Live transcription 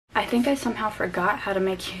I think I somehow forgot how to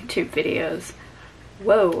make YouTube videos.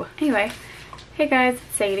 Whoa. Anyway, hey guys,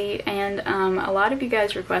 it's Sadie, and a lot of you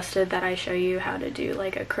guys requested that I show you how to do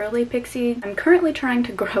like a curly pixie. I'm currently trying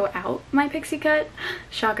to grow out my pixie cut.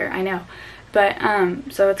 Shocker, I know. But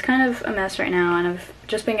so it's kind of a mess right now, and I've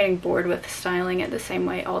just been getting bored with styling it the same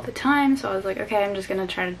way all the time, so I was like, okay, I'm just gonna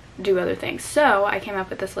try to do other things. So I came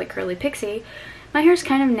up with this like curly pixie. My hair's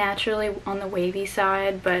kind of naturally on the wavy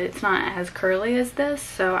side, but it's not as curly as this,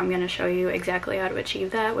 so I'm gonna show you exactly how to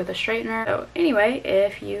achieve that with a straightener. So anyway,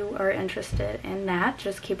 if you are interested in that,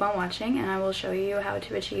 just keep on watching and I will show you how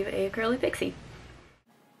to achieve a curly pixie.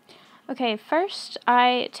 Okay, first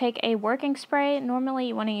I take a working spray. Normally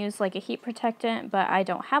you want to use like a heat protectant, but I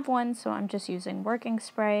don't have one, so I'm just using working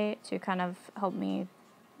spray to kind of help me,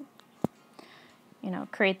 you know,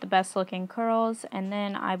 create the best looking curls. And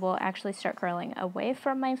then I will actually start curling away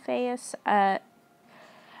from my face. I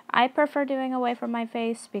prefer doing away from my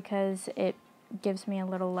face because it gives me a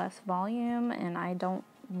little less volume, and I don't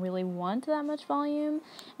really want that much volume.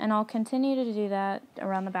 And I'll continue to do that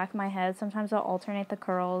around the back of my head. Sometimes I'll alternate the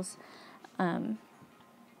curls. In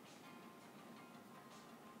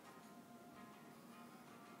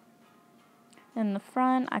the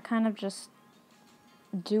front, I kind of just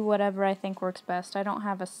do whatever I think works best. I don't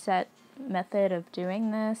have a set method of doing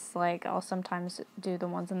this. Like, I'll sometimes do the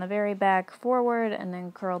ones in the very back forward and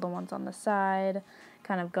then curl the ones on the side,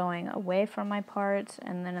 kind of going away from my parts.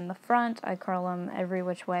 And then in the front, I curl them every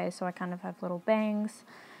which way, so I kind of have little bangs.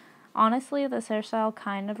 Honestly, this hairstyle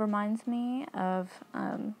kind of reminds me of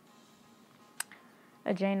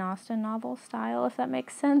a Jane Austen novel style, if that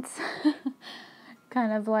makes sense.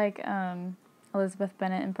 Kind of like Elizabeth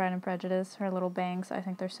Bennet in Pride and Prejudice, her little bangs. I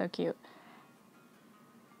think they're so cute.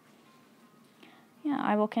 Yeah,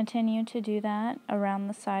 I will continue to do that around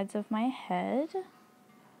the sides of my head.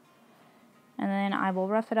 And then I will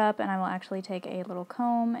rough it up, and I will actually take a little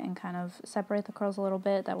comb and kind of separate the curls a little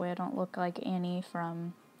bit. That way I don't look like Annie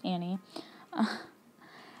from Annie.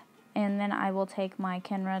 And then I will take my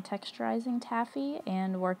Kenra texturizing taffy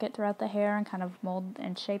and work it throughout the hair and kind of mold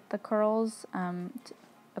and shape the curls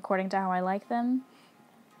according to how I like them.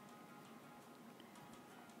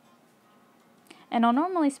 And I'll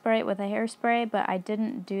normally spray it with a hairspray, but I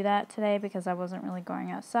didn't do that today because I wasn't really going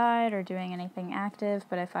outside or doing anything active.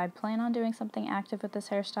 But if I plan on doing something active with this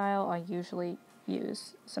hairstyle, I usually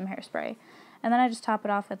use some hairspray. And then I just top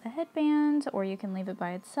it off with a headband, or you can leave it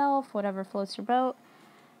by itself, whatever floats your boat.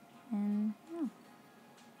 And yeah.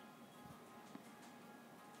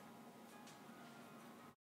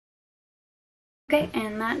 Okay,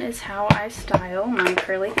 and that is how I style my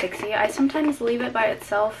curly pixie. I sometimes leave it by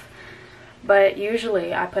itself, but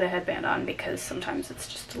usually I put a headband on because sometimes it's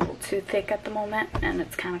just a little too thick at the moment and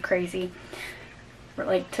it's kind of crazy.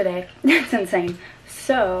 Like today, it's insane.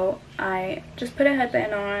 So I just put a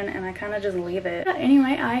headband on and I kind of just leave it. But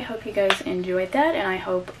anyway, I hope you guys enjoyed that, and I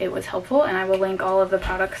hope it was helpful, and I will link all of the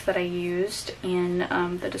products that I used in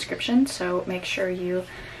the description, so make sure you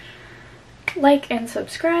like and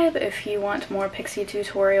subscribe if you want more pixie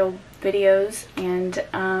tutorial videos,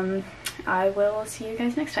 and I will see you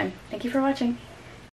guys next time. Thank you for watching.